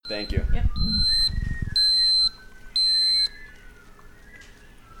Thank you. Yep.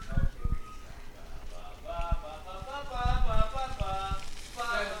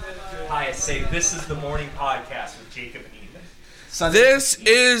 Hi, I say this is the morning podcast with Jacob and Ethan. This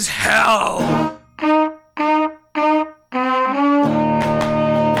is hell.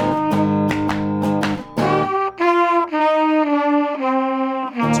 2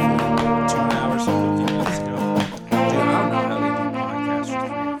 hours and 15 minutes ago. Dude, I don't know how they do podcasts for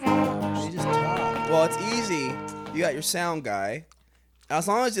 3 or 4 hours. You just talk. Well, it's easy. You got your sound guy. As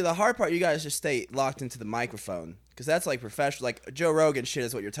long as the hard part, you guys just stay locked into the microphone. Because that's like professional. Like Joe Rogan shit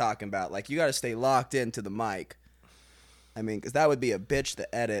is what you're talking about. Like, you got to stay locked into the mic. I mean, because that would be a bitch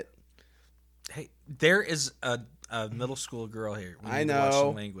to edit. Hey, there is a middle school girl here. We I need to watch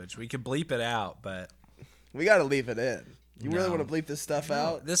know. the language. We could bleep it out, but We got to leave it in. You really No. want to bleep this stuff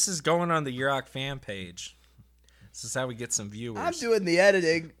out? this is going on the Yurok fan page. This is how we get some viewers. I'm doing the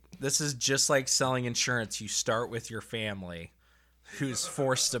editing. This is just like selling insurance. You start with your family, who's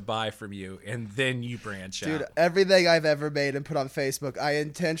forced to buy from you, and then you branch Dude, out. everything I've ever made and put on Facebook, I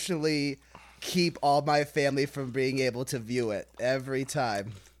intentionally keep all my family from being able to view it every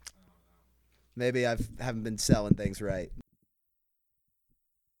time. Maybe I haven't been selling things right.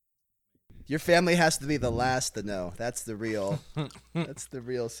 Your family has to be the last to know. That's the real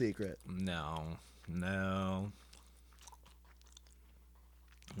secret. No. I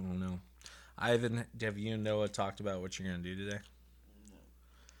don't know. Ivan, have you and Noah talked about what you're going to do today?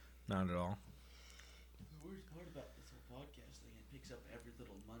 No. Not at all. The worst part about this whole podcast thing, it picks up every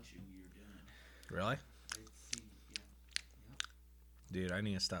little munching you're doing. Really? See, Dude, I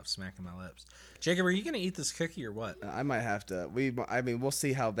need to stop smacking my lips. Jacob, are you going to eat this cookie or what? I might have to. We'll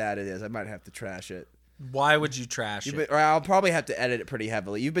see how bad it is. I might have to trash it. Why would you trash it? Or I'll probably have to edit it pretty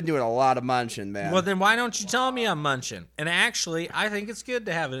heavily. You've been doing a lot of munching, man. Well, then why don't you tell me I'm munching? And actually, I think it's good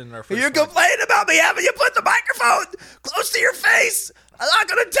to have it in our first You're podcast. complaining about me having you put the microphone close to your face. I'm not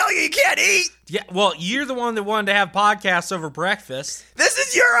going to tell you can't eat. Yeah, well, you're the one that wanted to have podcasts over breakfast. This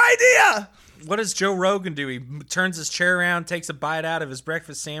is your idea. What does Joe Rogan do? He turns his chair around, takes a bite out of his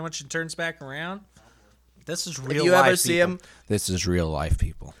breakfast sandwich, and turns back around? This is real life. If you ever see him, This is real life,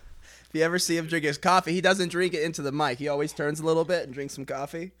 people. if you ever see him drink his coffee, he doesn't drink it into the mic. He always turns a little bit and drinks some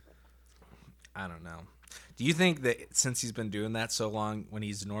coffee. I don't know. Do you think that since he's been doing that so long, when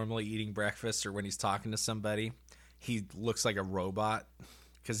he's normally eating breakfast or when he's talking to somebody, he looks like a robot?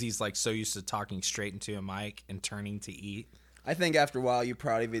 Because he's like so used to talking straight into a mic and turning to eat. I think after a while, you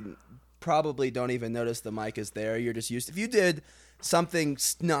probably don't even notice the mic is there. You're just used. If you did something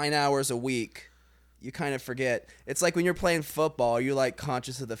 9 hours a week, you kind of forget. It's like when you're playing football, you're like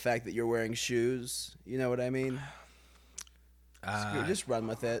conscious of the fact that you're wearing shoes. You know what I mean? Just run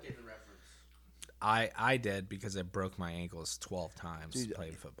with it. I did because I broke my ankles 12 times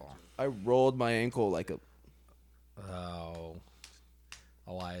playing football. I rolled my ankle like a. Oh,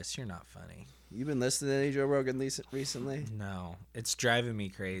 Elias, you're not funny. You been listening to any Joe Rogan recently? No, it's driving me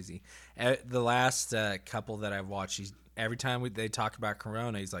crazy. The last couple that I've watched, every time they talk about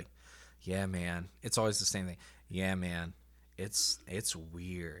Corona, he's like, "Yeah, man." It's always the same thing. Yeah, man. It's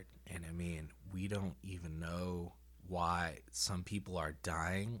weird, and I mean, we don't even know why some people are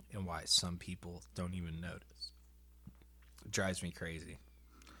dying and why some people don't even notice. It drives me crazy.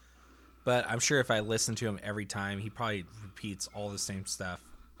 But I'm sure if I listen to him every time, he probably repeats all the same stuff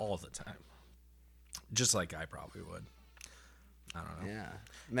all the time. Just like I probably would. I don't know. Yeah.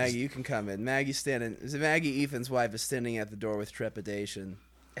 Maggie, you can come in. Maggie, Ethan's wife, is standing at the door with trepidation.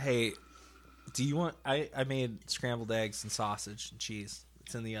 Hey, do you want... I made scrambled eggs and sausage and cheese.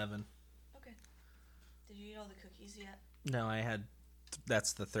 It's in the oven. Okay. Did you eat all the cookies yet? No, I had...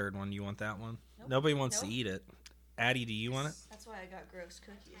 That's the third one. You want that one? Nope. Nobody wants to Nope. eat it. Addie, do you want it? That's why I got gross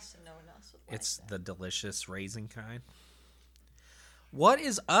cookies, so no one else would like It's them. the delicious raisin kind. What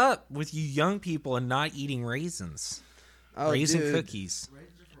is up with you young people and not eating raisins? Oh, Raisin dude. cookies.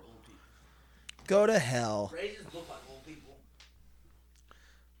 Raisins are for old people. Go to hell. Raisins look like old people.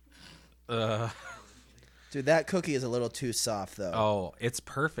 Dude, that cookie is a little too soft, though. Oh, it's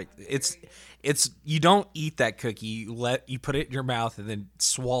perfect. It's you don't eat that cookie. You put it in your mouth and then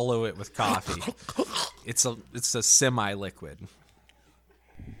swallow it with coffee. It's a semi-liquid.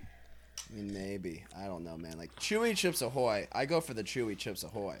 I mean, maybe. I don't know, man. Like, Chewy Chips Ahoy. I go for the Chewy Chips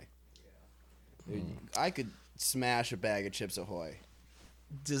Ahoy. Dude, I could smash a bag of Chips Ahoy.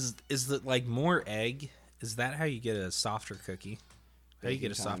 Is it like more egg? Is that how you get a softer cookie? How do you get a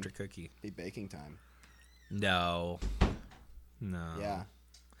Baking time. softer cookie? Be baking time. No. Yeah.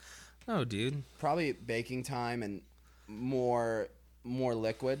 No, dude. Probably baking time and more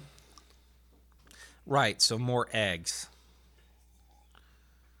liquid. Right, so more eggs.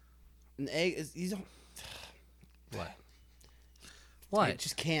 An egg is you don't. What? I What?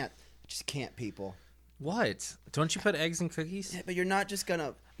 just can't. Just can't, people. What? Don't you put eggs in cookies? Yeah, but you're not just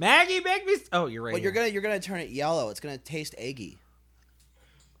gonna. Maggie, make me. Oh, you're right. Well, here. you're gonna turn it yellow. It's gonna taste eggy.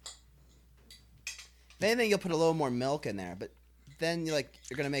 If anything, you'll put a little more milk in there, but then you're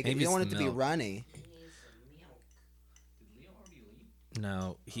gonna make it. Maybe You don't it's want it the to be milk. runny.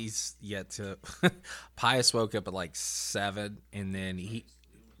 No, he's yet to. Pius woke up at like 7, and then he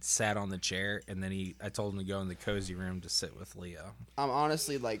sat on the chair, and then I told him to go in the cozy room to sit with Leo. I'm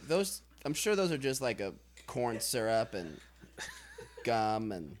honestly like those. I'm sure those are just like a corn syrup and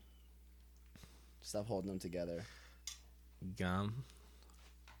gum and stuff holding them together. Gum.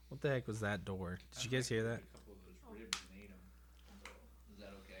 What the heck was that door? Did you guys hear that? A couple of those ribs and ate them. So, is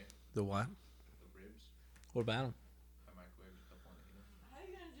that okay? The what? The ribs? What about them? I microwaved a couple and ate them. How are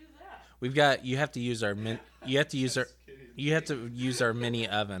you gonna do that? We've got. You have to use our You have to use our. You have to use our mini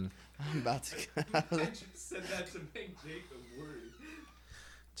oven. I'm about to. I just said that to make Jacob worry.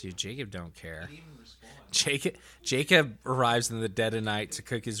 Dude, Jacob don't care. He didn't even respond. Jacob arrives in the dead of night to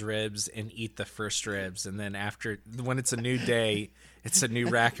cook his ribs and eat the first ribs, and then when it's a new day, it's a new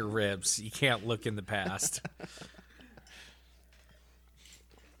rack of ribs. You can't look in the past.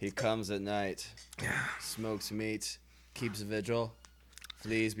 He comes at night, smokes meat, keeps vigil,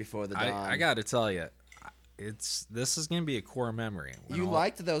 flees before the dawn. I got to tell you, this is gonna be a core memory. You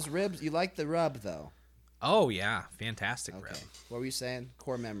liked those ribs. You liked the rub though. Oh yeah, fantastic Okay. rib. What were you saying?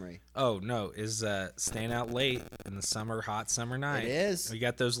 Core memory. Oh no, is staying out late in the hot summer night. It is. We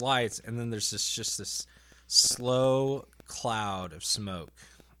got those lights, and then there's just this slow cloud of smoke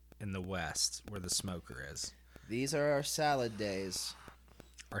in the west where the smoker is. These are our salad days.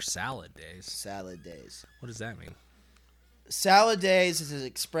 Our salad days. Salad days. What does that mean? Salad days is an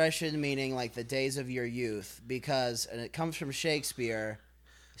expression meaning like the days of your youth because, and it comes from Shakespeare.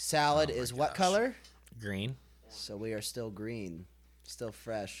 Salad Oh my is what gosh. color? Green. So we are still green, still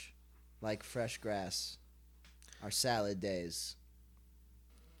fresh, like fresh grass. Our salad days.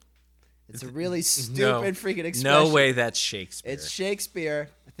 It's a really stupid freaking expression. No way that's Shakespeare. It's Shakespeare.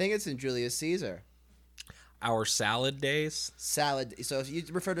 I think it's in Julius Caesar. Our salad days. Salad. So if you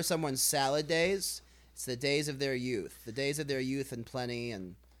refer to someone's salad days, it's the days of their youth. The days of their youth and plenty.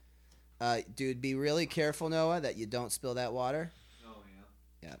 And dude, be really careful, Noah, that you don't spill that water. Oh,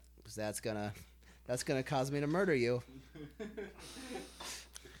 yeah. Yeah, because that's gonna cause me to murder you.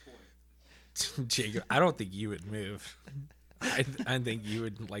 Jacob, I don't think you would move. I think you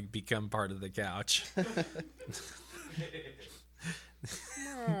would like become part of the couch.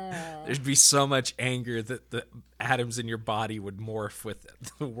 There'd be so much anger that the atoms in your body would morph with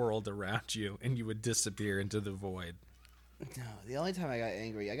the world around you, and you would disappear into the void. No, the only time I got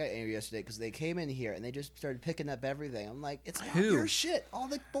angry yesterday because they came in here and they just started picking up everything. I'm like, it's not Who? your shit. All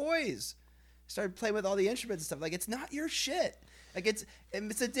the boys started playing with all the instruments and stuff. Like, it's not your shit. Like, it's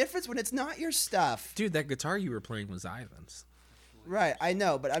a difference when it's not your stuff. Dude, that guitar you were playing was Ivan's. Right, I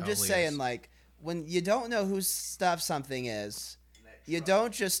know, but I'm Oh, just Leo's. saying, like, when you don't know whose stuff something is, you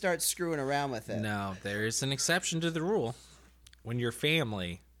don't just start screwing around with it. No, there is an exception to the rule. When you're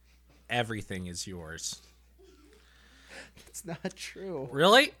family, everything is yours. It's not true.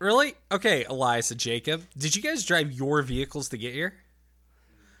 Really? Really? Okay, Elias and Jacob, did you guys drive your vehicles to get here?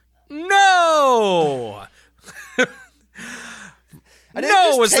 No! didn't No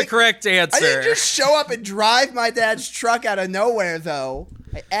just was the take- correct answer. I didn't just show up and drive my dad's truck out of nowhere, though.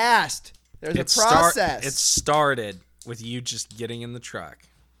 I asked. There's a process. It started with you just getting in the truck.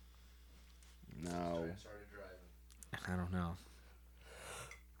 No. Started driving. I don't know.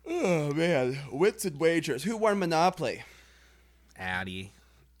 Oh, man. Wits and wagers. Who won Monopoly? Addie.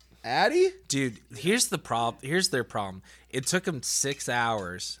 Addie? Dude, here's the problem. Here's their problem. It took them 6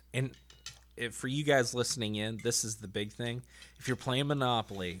 hours. And for you guys listening in, this is the big thing. If you're playing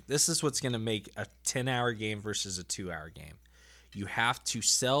Monopoly, this is what's going to make a 10-hour game versus a 2-hour game. You have to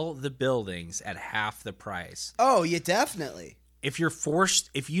sell the buildings at half the price. Oh, yeah, definitely. If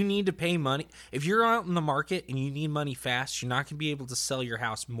you need to pay money, if you're out in the market and you need money fast, you're not going to be able to sell your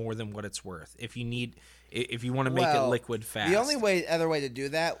house more than what it's worth. If you want to make it liquid fast. The only other way to do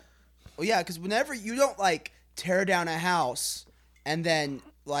that, well, yeah, because whenever you don't, like, tear down a house and then,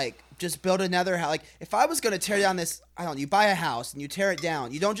 like, just build another house. Like, if I was going to tear down this, I don't know, you buy a house and you tear it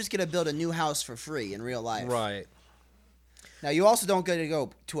down. You don't just get to build a new house for free in real life. Right. Now, you also don't get to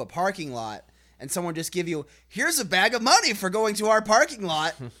go to a parking lot and someone just give you, here's a bag of money for going to our parking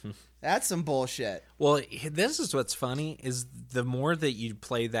lot. That's some bullshit. Well, this is what's funny is the more that you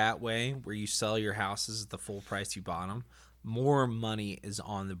play that way, where you sell your houses at the full price you bought them, more money is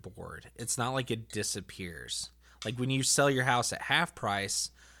on the board. It's not like it disappears. Like when you sell your house at half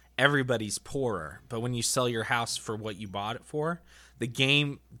price, everybody's poorer. But when you sell your house for what you bought it for, the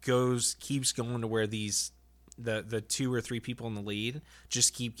game keeps going to where the 2 or 3 people in the lead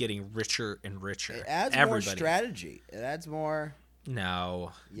just keep getting richer and richer. It adds more strategy. It adds more.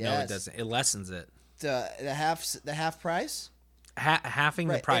 No, Yes. no, it doesn't. It lessens it. The half price. Halving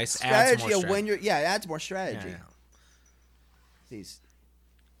the Right, price it's adds strategy more of strategy. when you're. Yeah, it adds more strategy. Yeah. These.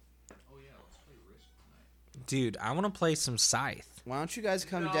 Oh yeah, let's play Risk tonight. Dude, I want to play some Scythe. Why don't you guys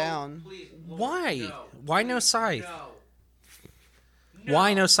come No, down? please, Why? no, Why no please, Scythe? No.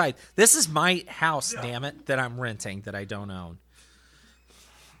 Why no Scythe? This is my house, damn it, that I'm renting that I don't own.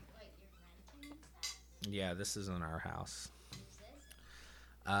 Yeah, this isn't our house.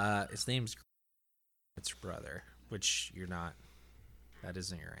 His name's it's your brother, which you're not. That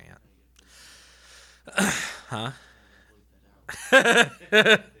isn't your aunt. Huh?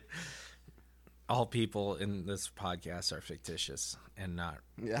 All people in this podcast are fictitious and not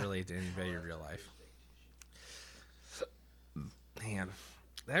related to anybody in real life. Man,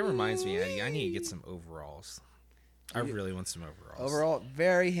 that reminds me, Eddie, I need to get some overalls. I really want some overalls. Overall,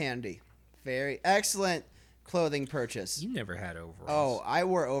 very handy. Very excellent clothing purchase. You never had overalls. Oh, I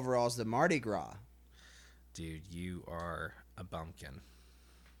wore overalls to Mardi Gras. Dude, you are a bumpkin.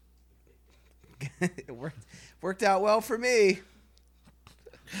 It worked out well for me.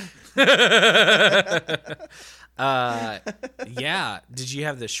 Yeah. Did you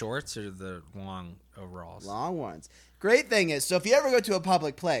have the shorts or the long overalls? Long ones. Great thing is, so if you ever go to a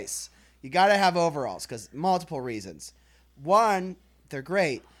public place, you got to have overalls because multiple reasons. One, they're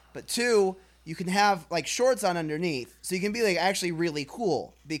great, but 2, you can have like shorts on underneath, so you can be like actually really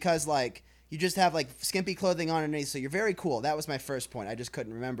cool because like you just have like skimpy clothing on underneath, so you're very cool. That was my first point. I just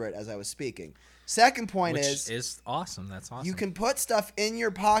couldn't remember it as I was speaking. Second point Which is awesome. That's awesome. you can put stuff in your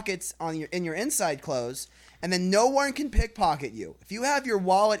pockets in your inside clothes, and then no one can pickpocket you. If you have your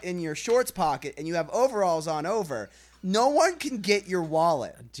wallet in your shorts pocket and you have overalls on over, no one can get your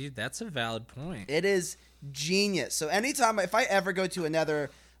wallet. Dude, that's a valid point. It is genius. So anytime, if I ever go to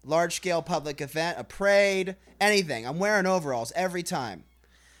another large-scale public event, a parade, anything, I'm wearing overalls every time.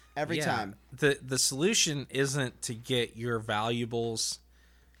 Every time. The solution isn't to get your valuables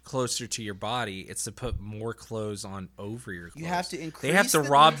closer to your body. It's to put more clothes on over your clothes. You have to increase. They have to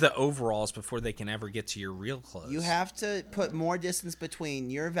rob the overalls before they can ever get to your real clothes. You have to put more distance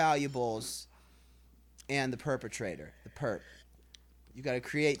between your valuables and the perpetrator, the perp. You got to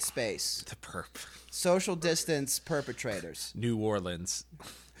create space. the perp. Social distance perpetrators. New Orleans.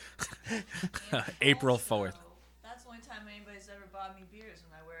 April 4th. That's the only time anybody's ever bought me beers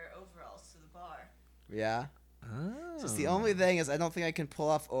when I wear overalls to the bar. Yeah. Oh. Just the only thing is I don't think I can pull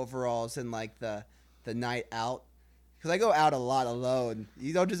off overalls in like the night out. Because I go out a lot alone.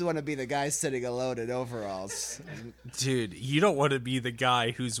 You don't just want to be the guy sitting alone in overalls. Dude, you don't want to be the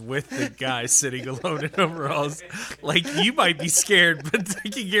guy who's with the guy sitting alone in overalls. Like, you might be scared, but I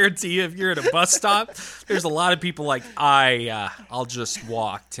can guarantee you if you're at a bus stop, there's a lot of people like, I'll just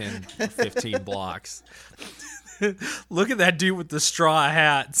walk 10, 15 blocks. Look at that dude with the straw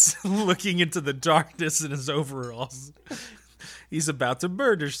hats looking into the darkness in his overalls. He's about to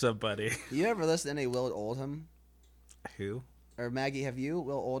murder somebody. You ever listen to any Will Oldham? Who? Or Maggie, have you?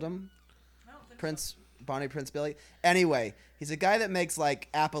 Will Oldham? I don't think Prince Bonnie Prince Billy. Anyway, he's a guy that makes like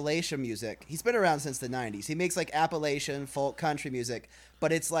Appalachian music. He's been around since the 90s. He makes like Appalachian folk country music,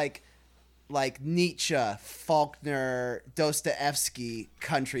 but it's like Nietzsche, Faulkner, Dostoevsky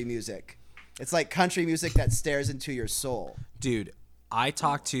country music. It's like country music that stares into your soul. Dude, I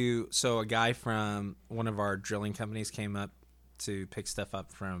talked to a guy from one of our drilling companies came up to pick stuff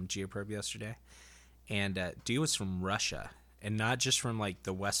up from Geoprobe yesterday. And dude was from Russia, and not just from like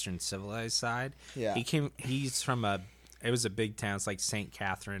the Western civilized side. Yeah. He's from it was a big town. It's like St.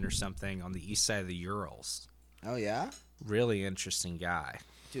 Catherine or something on the east side of the Urals. Oh, yeah? Really interesting guy.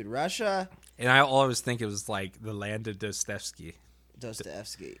 Dude, Russia... And I always think it was like the land of Dostoevsky.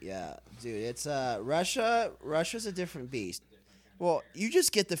 Dostoevsky, yeah. Dude, it's Russia's a different beast. Well, you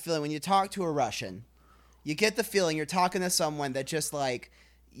just get the feeling when you talk to a Russian, you get the feeling you're talking to someone that just like,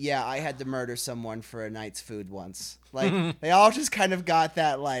 yeah, I had to murder someone for a night's food once. Like, they all just kind of got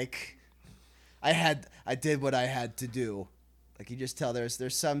that, like, I did what I had to do. Like, you just tell there's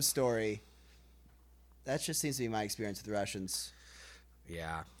some story. That just seems to be my experience with Russians.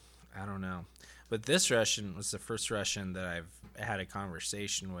 Yeah, I don't know. But this Russian was the first Russian that I've had a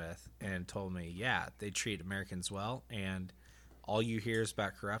conversation with and told me, yeah, they treat Americans well, and all you hear is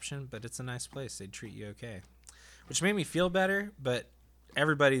about corruption, but it's a nice place. They treat you okay. Which made me feel better, but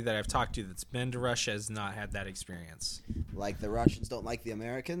everybody that I've talked to that's been to Russia has not had that experience. Like the Russians don't like the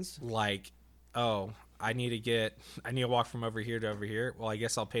Americans? Like, oh, I need to walk from over here to over here. Well, I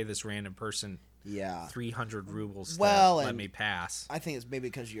guess I'll pay this random person Yeah. 300 rubles Well, to let and me pass. I think it's maybe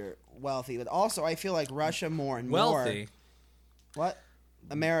because you're wealthy, but also I feel like Russia more and Wealthy. more. What?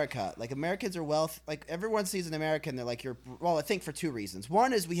 America. Like, Americans are like, everyone sees an American, they're like, well, I think for two reasons.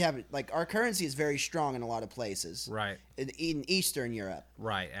 One is we have, like, our currency is very strong in a lot of places. Right. In Eastern Europe.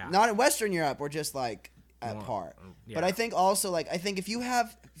 Right. Yeah. Not in Western Europe, we're just, like, at More- par. yeah. But I think also, like, I think if you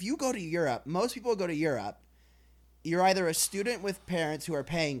go to Europe, most people go to Europe, you're either a student with parents who are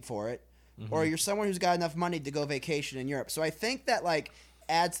paying for it, Mm-hmm. or you're someone who's got enough money to go vacation in Europe. So I think that, like,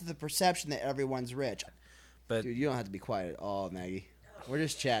 adds to the perception that everyone's rich. But Dude, you don't have to be quiet at all, Maggie. We're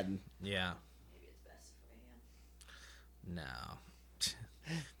just chatting. yeah. Maybe it's best if I am.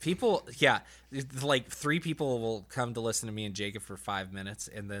 No. People, yeah, like 3 people will come to listen to me and Jacob for 5 minutes,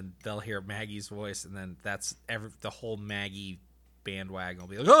 and then they'll hear Maggie's voice, and then that's the whole Maggie bandwagon will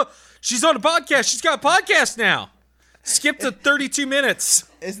be like, oh, she's on a podcast. She's got a podcast now. Skip to 32 minutes.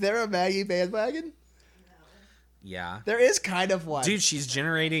 Is there a Maggie bandwagon? Yeah. There is kind of one. Dude, she's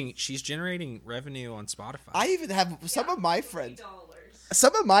generating revenue on Spotify. I even have some of my friends. $3.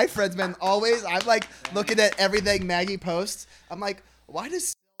 Some of my friends, man, always, I'm like looking at everything Maggie posts. I'm like, why does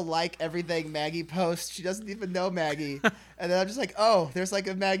Sil like everything Maggie posts? She doesn't even know Maggie. And then I'm just like, oh, there's like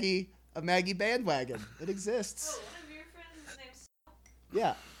a Maggie bandwagon. It exists. Oh, one of your friends is named Sal?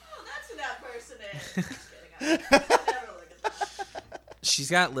 Yeah. Oh, that's who that person is. Just kidding. I never look at that. She's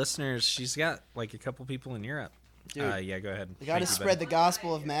got listeners. She's got like a couple people in Europe. Dude, Yeah, go ahead. You got to spread the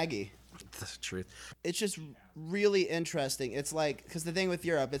gospel of Maggie. the truth. It's just really interesting. It's like, because the thing with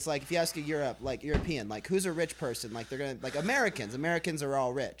Europe, it's like if you ask a European, like, who's a rich person? Like, they're going to, like, Americans are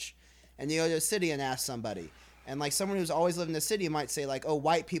all rich. And you go to a city and ask somebody. And, like, someone who's always lived in the city might say, like, oh,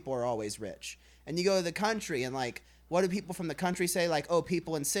 white people are always rich. And you go to the country and, like, what do people from the country say? Like, oh,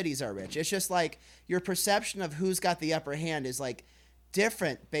 people in cities are rich. It's just like your perception of who's got the upper hand is, like,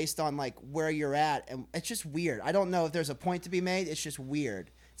 different based on, like, where you're at. And it's just weird. I don't know if there's a point to be made. It's just weird.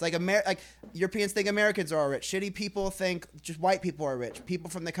 It's like like Europeans think Americans are all rich. Shitty people think just white people are rich. People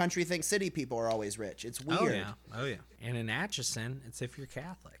from the country think city people are always rich. It's weird. Oh yeah. And in Atchison, it's if you're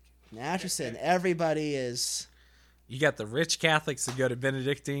Catholic. In Atchison, everybody is. You got the rich Catholics that go to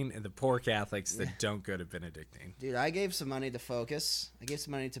Benedictine and the poor Catholics that don't go to Benedictine. Dude, I gave some money to Focus. I gave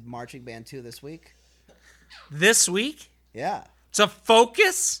some money to Marching Band 2 this week. This week? Yeah, To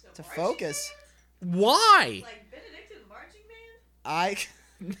Focus? to Focus. Why? Like Benedictine marching band? I.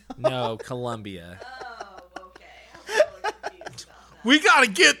 No, Columbia. Oh, okay. I was a little confused about that. We gotta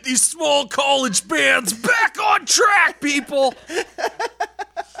get these small college bands back on track, people.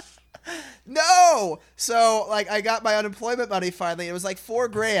 No! So, like, I got my unemployment money finally. It was like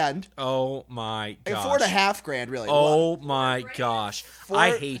 $4,000. Oh my Like, gosh. $4,500, really. Oh my gosh.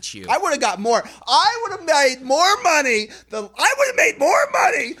 I hate you. I would have got more. I would have made more money. I would have made more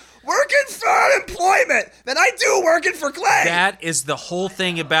money working for unemployment than I do working for Clay. That is the whole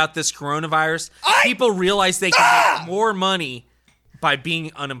thing about this coronavirus. People realize they can make more money by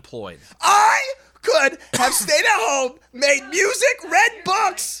being unemployed. I could have stayed at home, made music, read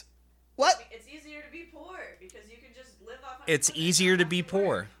books. What? It's easier to be poor because you can just live off. It's easier to be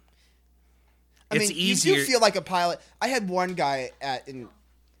poor. I It's mean, easier. you do feel like a pilot. I had one guy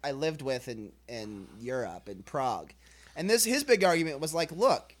I lived with in Europe, in Prague. And his big argument was like,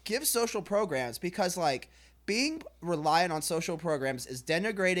 look, give social programs because, like, being reliant on social programs is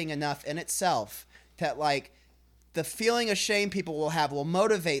denigrating enough in itself that, like, the feeling of shame people will have will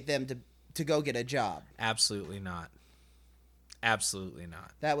motivate them to go get a job. Absolutely not. Absolutely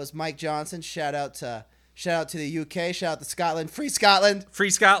not. That was Mike Johnson. Shout out to the UK. Shout out to Scotland. Free Scotland.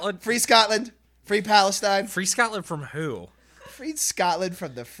 Free Scotland? Free Scotland. Free Palestine. Free Scotland from who? Free Scotland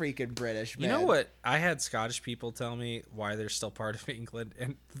from the freaking British, man. You know what? I had Scottish people tell me why they're still part of England.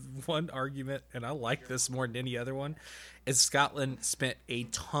 And one argument, and I like this more than any other one, is Scotland spent a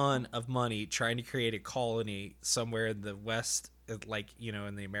ton of money trying to create a colony somewhere in the West, like, you know,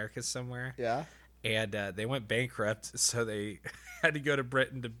 in the Americas somewhere. Yeah. And they went bankrupt, so they had to go to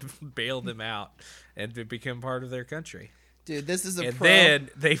Britain to bail them out and to become part of their country. Dude, this is a And pro. then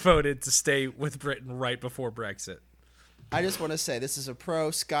they voted to stay with Britain right before Brexit. I just want to say this is a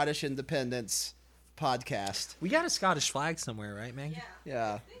pro Scottish independence podcast. We got a Scottish flag somewhere, right, Maggie? Yeah.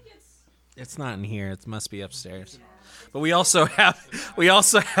 Yeah. I think it's. It's not in here. It must be upstairs. But we also have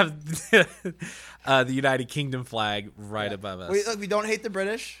the United Kingdom flag right above us. We don't hate the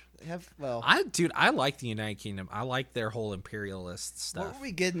British. They have I like the United Kingdom. I like their whole imperialist stuff. what were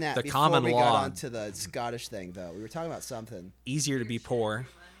we getting at The before common we law. got onto the Scottish thing though? We were talking about something. Easier to be poor.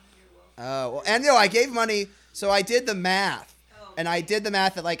 Oh, well, and no, I gave money, so I did the math. Oh, and I did the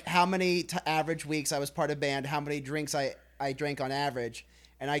math at like how many average weeks I was part of band, how many drinks I drank on average,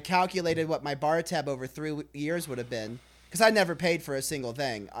 and I calculated what my bar tab over 3 years would have been, because I never paid for a single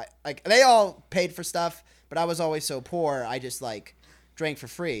thing. They all paid for stuff, but I was always so poor, I just like drank for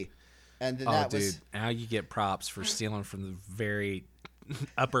free. And then Now you get props for stealing from the very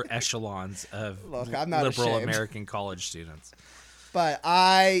upper echelons of Look, I'm not liberal ashamed. American college students. But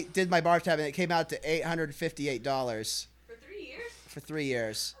I did my bar tab, and it came out to $858 For 3 years? for 3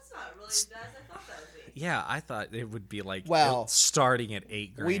 years. That's not really as bad as I thought that would be. Yeah, I thought it would be like Well, starting at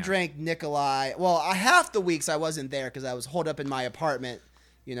 $8,000. We drank Nikolai. Well, half the weeks I wasn't there because I was holed up in my apartment,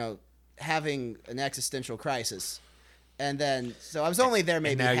 having an existential crisis. And then, so I was only there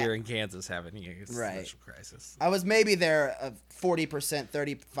maybe. And now you're in Kansas having a existential crisis. I was maybe there 40%,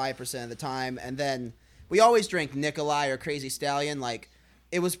 35% of the time. And then we always drank Nikolai or Crazy Stallion. Like,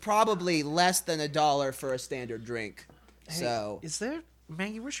 it was probably less than $1 for a standard drink. So, Is there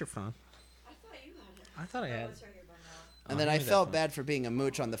Maggie? Where's your phone? I thought you had it. I thought I had. It's right here by now. and then give I me that felt phone. bad for being a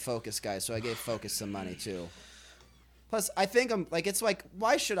mooch on the Focus guys, so I gave Focus some money too. Plus, I think it's like,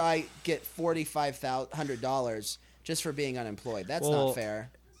 why should I get $4,500 just for being unemployed? That's Well, not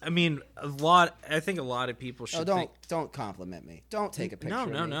fair. I mean, I think a lot of people should. No, don't compliment me. Don't take a picture. No, of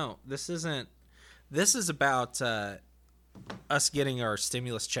no, me. no. This isn't. This is about us getting our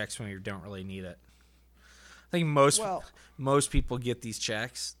stimulus checks when we don't really need it. I think most people get these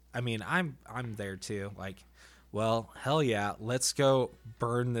checks. I mean, I'm there too. Like, well, hell yeah, let's go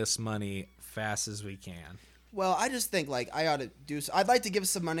burn this money fast as we can. Well, I just think like I ought to do. I'd like to give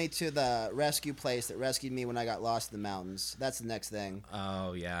some money to the rescue place that rescued me when I got lost in the mountains. That's the next thing.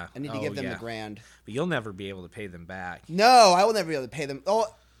 Oh yeah, I need to give them $1,000. But you'll never be able to pay them back. No, I will never be able to pay them. Oh,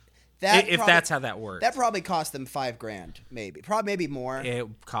 If that's how that works. that probably cost them $5,000, maybe. Probably maybe more. It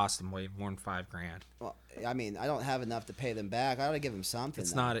cost them way more than $5,000. Well, I mean, I don't have enough to pay them back. I ought to give them something.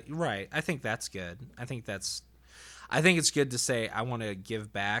 It's though. not right. I think that's good. I think it's good to say I want to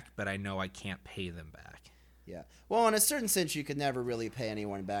give back, but I know I can't pay them back. Yeah. Well, in a certain sense, you could never really pay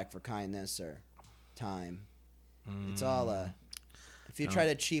anyone back for kindness or time. It's all if you try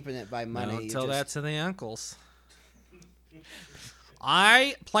to cheapen it by money, Don't you tell just, that to the uncles.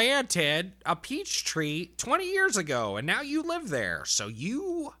 I planted a peach tree 20 years ago, and now you live there. So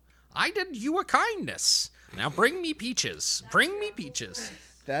I did you a kindness. Now bring me peaches. Bring me peaches.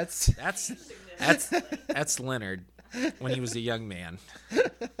 That's That's Leonard when he was a young man.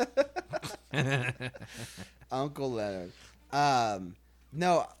 Uncle Leonard.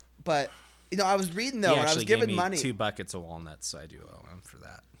 No, but I was reading though, He and I was actually gave given me money. 2 buckets of walnuts, so I do owe him for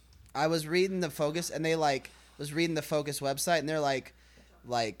that. I was reading the Focus, and they was reading the Focus website, and they're like,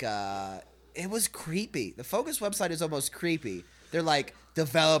 it was creepy. The Focus website is almost creepy. They're like,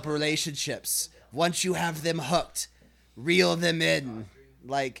 develop relationships. Once you have them hooked, reel them in.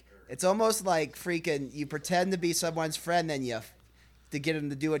 Like, it's almost like freaking, you pretend to be someone's friend, then to get them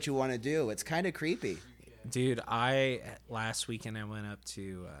to do what you want to do. It's kind of creepy. Dude, last weekend I went up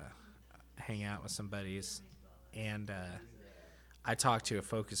to hang out with some buddies, and I talked to a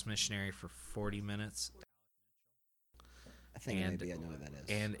Focus missionary for 40 minutes. I think maybe I know what that is.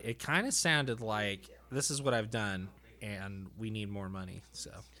 And it kind of sounded like, this is what I've done, and we need more money.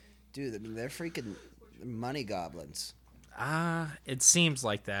 So, Dude, I mean, they're freaking money goblins. it seems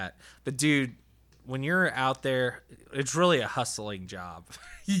like that. But, dude, when you're out there, it's really a hustling job.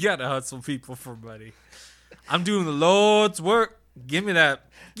 You got to hustle people for money. I'm doing the Lord's work. Give me that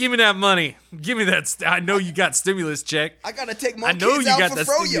money. Give me that. I know you got stimulus check. I gotta take more I know kids you out got for that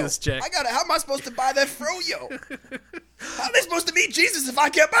froyo. stimulus check. How am I supposed to buy that froyo? How are they supposed to meet Jesus if I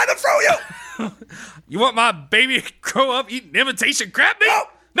can't buy the froyo? You want my baby to grow up eating imitation crab meat?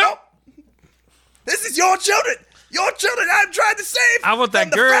 No. This is your children. Your children I'm trying to save. I want that from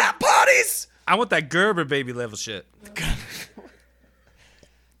the girl. frat parties. I want that Gerber baby level shit.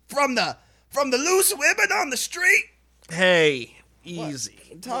 From the loose women on the street. Hey, easy.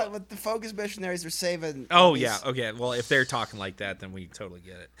 Talk what the Focus missionaries are saving. Oh all these- yeah, okay. Well, if they're talking like that, then we totally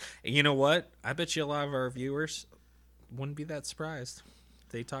get it. And you know what? I bet you a lot of our viewers wouldn't be that surprised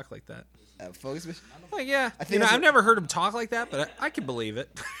if they talk like that. Focus mission. Like, yeah, I think I've never heard them talk like that, but I can believe it.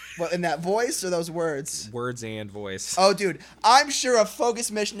 What, in that voice or those words? Words and voice. Oh, dude, I'm sure a Focus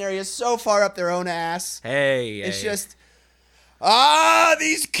missionary is so far up their own ass. Hey, It's just,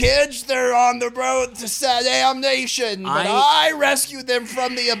 these kids, they're on the road to damnation, but I rescued them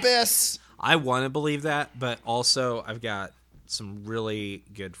from the abyss. I want to believe that, but also I've got some really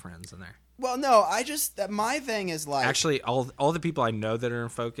good friends in there. Well, no, my thing is like, Actually, all the people I know that are in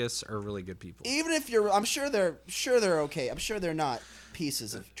Focus are really good people. even if I'm sure they're okay. I'm sure they're not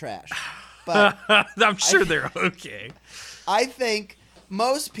pieces of trash. But I'm sure they're okay. I think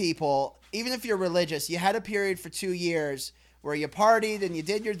most people, even if you're religious, you had a period for 2 years where you partied and you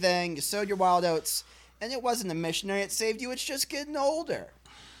did your thing, you sowed your wild oats, and it wasn't a missionary that saved you. It's just getting older.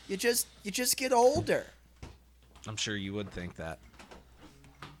 You just get older. I'm sure you would think that.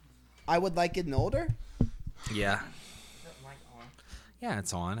 I would like getting older. Yeah. Yeah,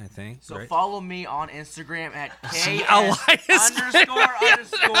 it's on, I think. So right? follow me on Instagram at Elias.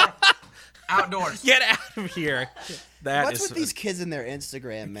 KS__ outdoors. Get out of here. That What's is with these kids and their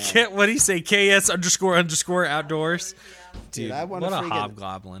Instagram, man? What do you say? KS__ outdoors? Dude, I wanna what a freaking-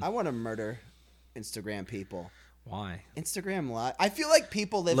 hobgoblin. I want to murder Instagram people. Why? Instagram live. I feel like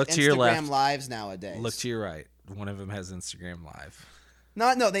people live Look to your left. Instagram lives nowadays. Look to your right. One of them has Instagram Live.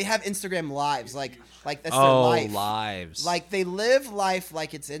 No, they have Instagram lives. Like that's their Oh, life. lives. Like they live life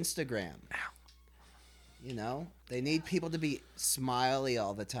like it's Instagram. You know, they need people to be smiley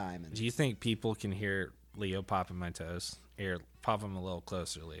all the time. And Do you think people can hear Leo popping my toes? Here, pop them a little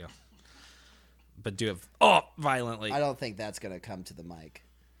closer, Leo. But do it violently. I don't think that's gonna come to the mic.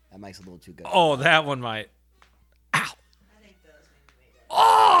 That mic's a little too good. Oh, that one might. Ow. I think those maybe made it.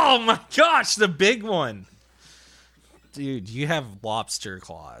 Oh my gosh, the big one. Dude, you have lobster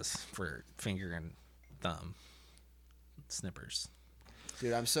claws for finger and thumb snippers.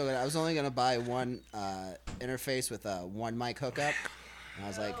 Dude, I'm so good. I was only gonna buy one interface with a one mic hookup, and I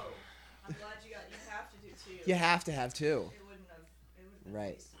was like, Oh, I'm glad you have to do two. you have to have two. It wouldn't have been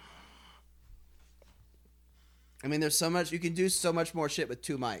Right. wasted. I mean, there's so much you can do. So much more shit with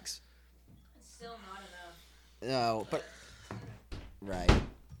two mics. It's still not enough. No, but right.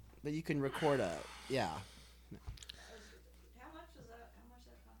 But you can record yeah. How much was that? How much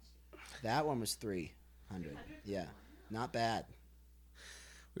that cost? That one was 300. Yeah, not bad.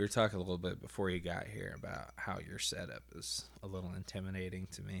 We were talking a little bit before you got here about how your setup is a little intimidating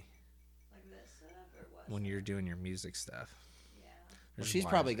to me Like this setup or what? when you're doing your music stuff. Yeah. There's She's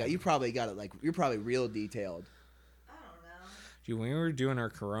wires probably got coming. you. Probably got it like you're probably real detailed. I don't know. Dude, when we were doing our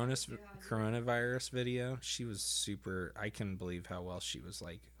coronavirus video, she was super. I couldn't believe how well she was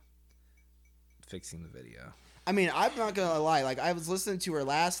like fixing the video. I mean, I'm not gonna lie. Like I was listening to her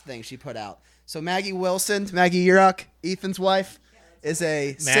last thing she put out. So Maggie Wilson, Maggie Yurok, Ethan's wife, is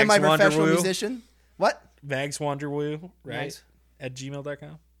a semi-professional Wonderwoo. musician. What? Mags Wonderwoo, right? Mags. At gmail.com.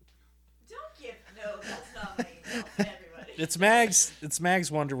 Don't give. No, that's not my email. Everybody. It's Mags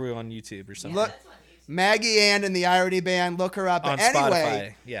Wonderwoo on YouTube or something. Look, That's on YouTube. Maggie Ann and the Irony Band. Look her up. On But anyway,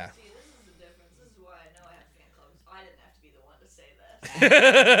 Spotify. Yeah. See, this is the difference. This is why I know I have fan clubs. I didn't have to be the one to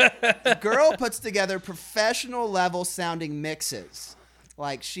say this. the girl puts together professional level sounding mixes.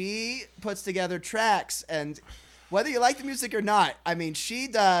 Like she puts together tracks, and whether you like the music or not, I mean, she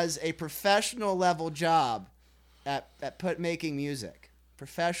does a professional level job at making music.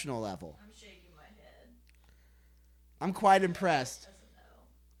 Professional level. I'm shaking my head. I'm quite impressed.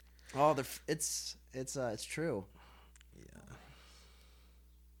 Doesn't know. Oh, it's true.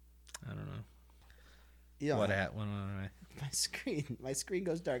 I don't know. Yeah. What at? When am I? My screen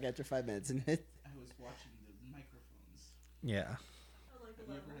goes dark after 5 minutes, and it. I was watching the microphones. Yeah. I like the Have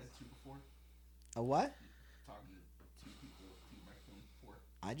you ever levels. had two before? A what? Talking to two people with two microphones before?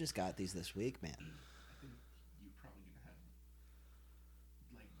 I just got these this week, man. I think you're probably gonna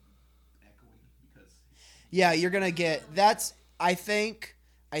have like echoing because Yeah, you're gonna get. That's. I think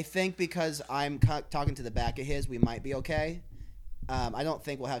because I'm talking to the back of his, we might be okay. I don't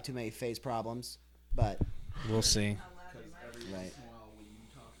think we'll have too many phase problems, but We'll see. How loud because you might every be. Right. once in a while when you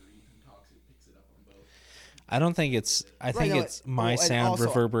talk or Ethan talks, it picks it up on both. I don't think it's. I think no, it's my and sound also-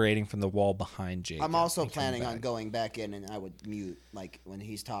 reverberating from the wall behind Jake. I'm also planning on going back in, and I would mute. Like when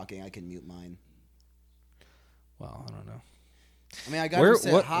he's talking, I can mute mine. Well, I don't know. I mean, I got Where- to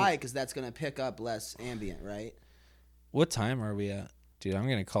say what- hi because that's gonna pick up less ambient, right? What time are we at? Dude, I'm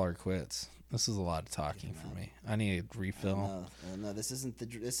gonna call her quits. This is a lot of talking for me. I need a refill. No, this isn't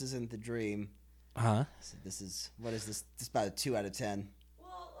the dream. Huh? This is what is this? This is about a 2 out of 10.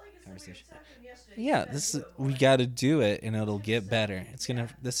 Well, like I said, we were Conversation. talking yesterday. Yeah, You gotta this do is it we more. got to do it, and it'll get better. It's gonna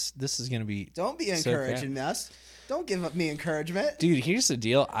this is gonna be. Don't be So encouraging us. Don't give up me encouragement. Dude, here's the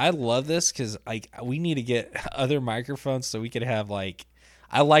deal. I love this because like we need to get other microphones so we could have like.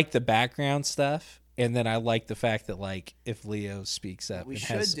 I like the background stuff, and then I like the fact that like if Leo speaks up, What we and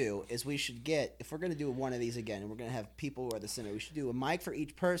should has, do is we should get, if we're going to do one of these again and we're going to have people who are the center, we should do a mic for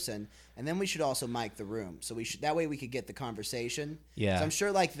each person, and then we should also mic the room. So we should, that way we could get the conversation. Yeah. So I'm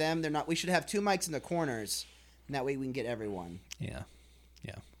sure like them, they're not, we should have 2 mics in the corners, and that way we can get everyone. Yeah.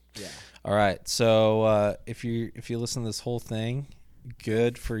 Yeah. All right. So if you listen to this whole thing,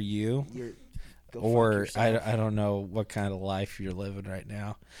 good for you. You're, Go fuck or yourself. I don't know what kind of life you're living right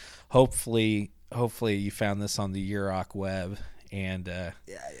now. Hopefully you found this on the Yurok web, and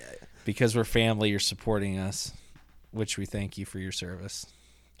Yeah. because we're family, you're supporting us, which we thank you for your service.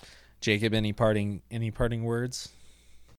 Jacob, any parting words?